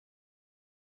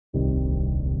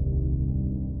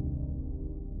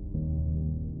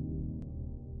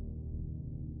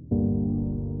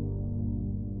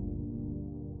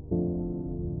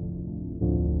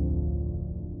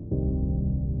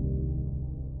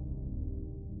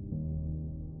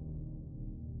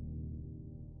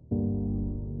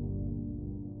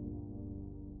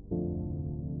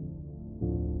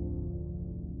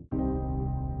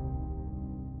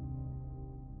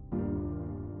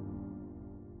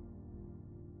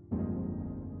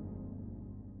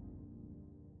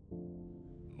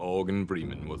Morgan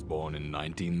Freeman was born in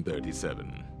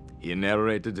 1937. He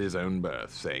narrated his own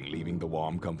birth, saying, leaving the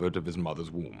warm comfort of his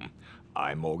mother's womb,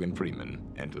 I, Morgan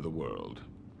Freeman, enter the world.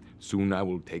 Soon I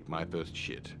will take my first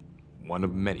shit. One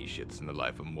of many shits in the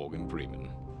life of Morgan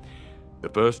Freeman. The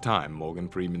first time Morgan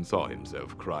Freeman saw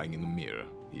himself crying in the mirror,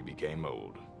 he became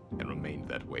old, and remained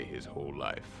that way his whole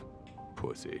life.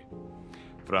 Pussy.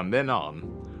 From then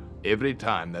on, every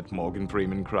time that Morgan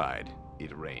Freeman cried,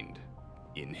 it rained.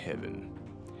 In heaven.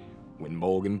 When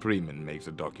Morgan Freeman makes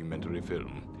a documentary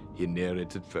film, he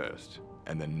narrates it first,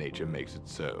 and then nature makes it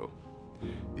so.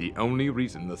 The only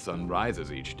reason the sun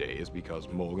rises each day is because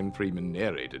Morgan Freeman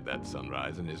narrated that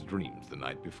sunrise in his dreams the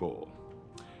night before.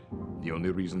 The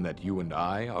only reason that you and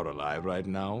I are alive right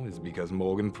now is because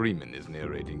Morgan Freeman is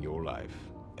narrating your life,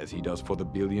 as he does for the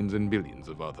billions and billions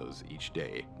of others each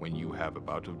day when you have a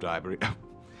bout of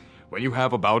when you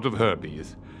have a bout of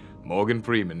herpes, Morgan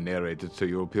Freeman narrates it so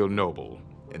you'll feel noble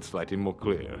and slightly more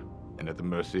clear and at the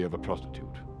mercy of a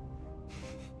prostitute.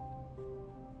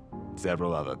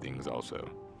 Several other things also.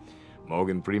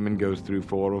 Morgan Freeman goes through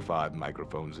 4 or 5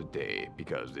 microphones a day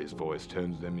because his voice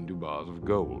turns them into bars of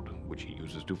gold, which he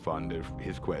uses to fund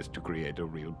his quest to create a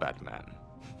real Batman.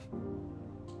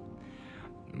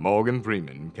 Morgan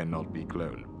Freeman cannot be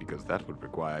cloned because that would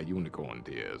require unicorn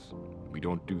tears. We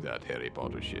don't do that Harry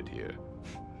Potter shit here.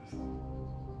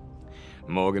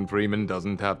 Morgan Freeman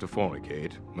doesn't have to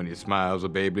fornicate. When he smiles, a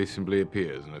baby simply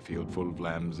appears in a field full of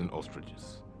lambs and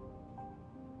ostriches.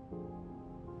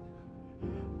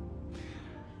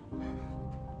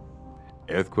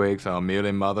 Earthquakes are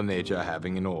merely Mother Nature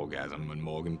having an orgasm when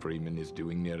Morgan Freeman is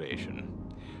doing narration.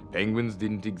 Penguins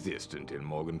didn't exist until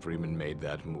Morgan Freeman made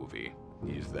that movie.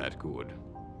 He's that good.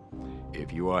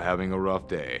 If you are having a rough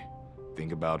day,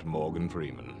 think about Morgan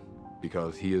Freeman,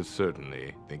 because he is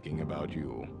certainly thinking about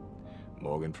you.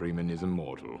 Morgan Freeman is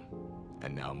immortal,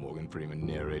 and now Morgan Freeman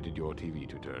narrated your TV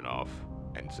to turn off,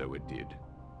 and so it did.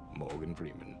 Morgan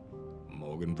Freeman.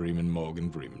 Morgan Freeman,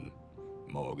 Morgan Freeman.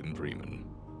 Morgan Freeman.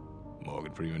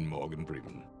 Morgan Freeman, Morgan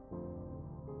Freeman.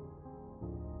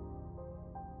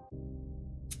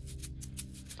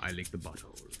 I lick the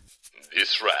butthole.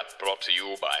 This rap brought to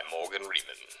you by Morgan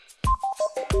Freeman.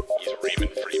 He's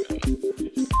Raymond Freeman.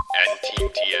 And Team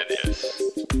TNS.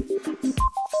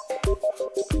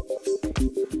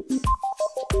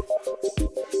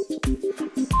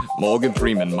 Morgan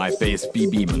Freeman, my face be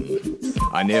beamin'.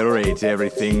 I narrate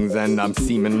everything and I'm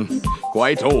seemin'.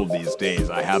 Quite old these days,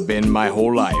 I have been my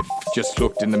whole life. Just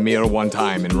looked in the mirror one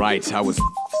time and right, I was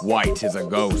white as a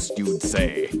ghost, you'd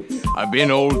say. I've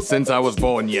been old since I was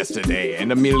born yesterday,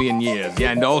 and a million years,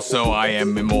 yeah, and also I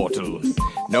am immortal.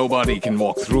 Nobody can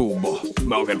walk through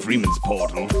Morgan Freeman's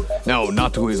portal. No,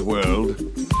 not to his world.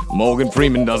 Morgan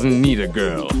Freeman doesn't need a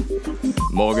girl.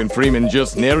 Morgan Freeman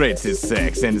just narrates his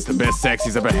sex, and it's the best sex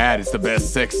he's ever had. It's the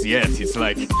best sex yet. It's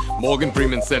like Morgan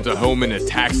Freeman sent her home in a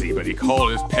taxi, but he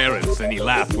called his parents and he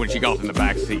laughed when she got in the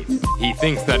backseat. He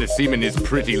thinks that his semen is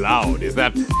pretty loud. Is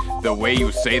that the way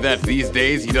you say that these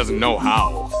days? He doesn't know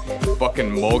how.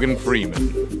 Fucking Morgan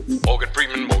Freeman. Morgan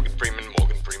Freeman, Morgan Freeman,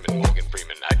 Morgan Freeman, Morgan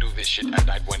Freeman. I do this shit at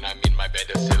night when I'm in my bed,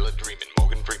 still a dreaming.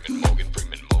 Morgan Freeman, Morgan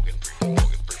Freeman, Morgan Freeman,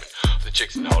 Morgan Freeman. The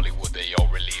chicks in Hollywood, they all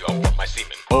really want my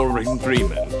semen. Morgan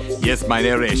Freeman. Yes, my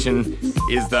narration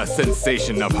is the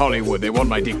sensation of Hollywood. They want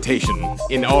my dictation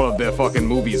in all of their fucking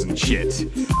movies and shit.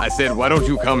 I said, why don't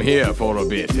you come here for a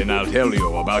bit and I'll tell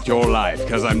you about your life,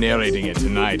 cause I'm narrating it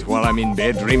tonight while I'm in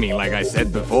bed dreaming like I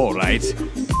said before, right?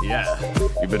 Yeah,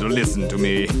 you better listen to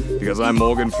me, because I'm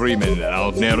Morgan Freeman and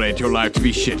I'll narrate your life to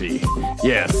be shitty.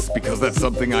 Yes, because that's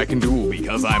something I can do,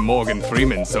 because I'm Morgan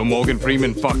Freeman, so Morgan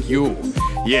Freeman, fuck you.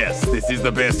 Yes, this is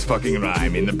the best fucking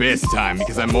rhyme in the best time,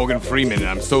 because I'm Morgan Freeman and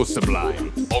I'm so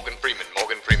sublime. Morgan Freeman,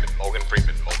 Morgan Freeman, Morgan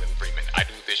Freeman, Morgan Freeman. I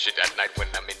do this shit at night when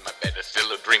I'm in my bed,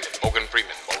 still a dreaming. Morgan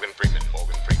Freeman, Morgan Freeman,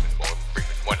 Morgan Freeman, Morgan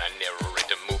Freeman. When I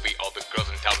narrate a movie, all the girls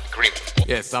in town be creaming.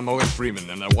 Yes, I'm Morgan Freeman,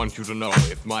 and I want you to know,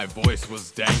 if my voice was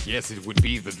dank, yes, it would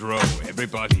be the dro.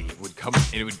 Everybody would come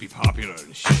and it would be popular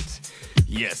and shit.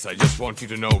 Yes, I just want you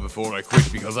to know before I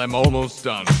quit, because I'm almost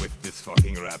done with this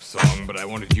fucking rap song, but I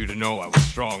wanted you to know I was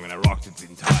strong and I rocked it the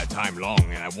entire time long,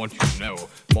 and I want you to know,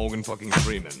 Morgan fucking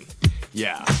Freeman.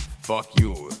 Yeah, fuck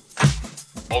you.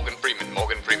 Morgan Freeman,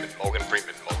 Morgan Freeman, Morgan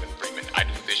Freeman, Morgan Freeman. I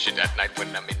do this shit at night when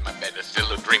I'm in my bed,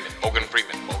 still a dreaming. Morgan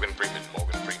Freeman, Morgan Freeman,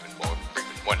 Morgan Freeman, Morgan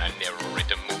Freeman. When I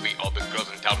narrate a movie, all the girls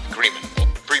in town be creaming.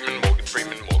 Freeman, Morgan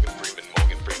Freeman, Morgan Freeman,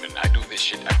 Morgan Freeman. I do this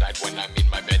shit at night when I'm in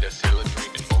my bed, still a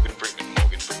dreaming. Morgan Freeman,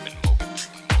 Morgan Freeman, Morgan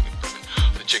Freeman, Morgan Freeman.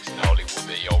 The chicks in Hollywood,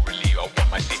 they all really all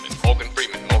want my semen. Morgan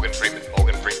Freeman, Morgan Freeman,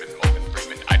 Morgan Freeman, Morgan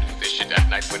Freeman. I do this shit at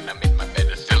night when I'm in my bed,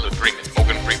 still a dreaming.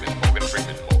 Morgan Freeman, Morgan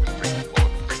Freeman, Morgan Freeman,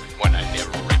 Morgan Freeman.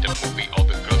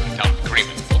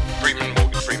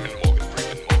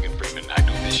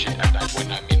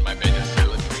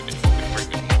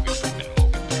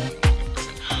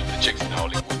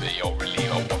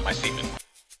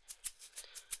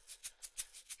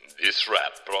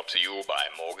 brought to you by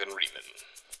Morgan Freeman.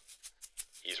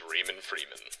 He's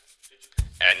Freeman.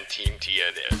 And Team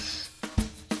TNS.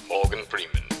 Morgan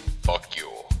Freeman.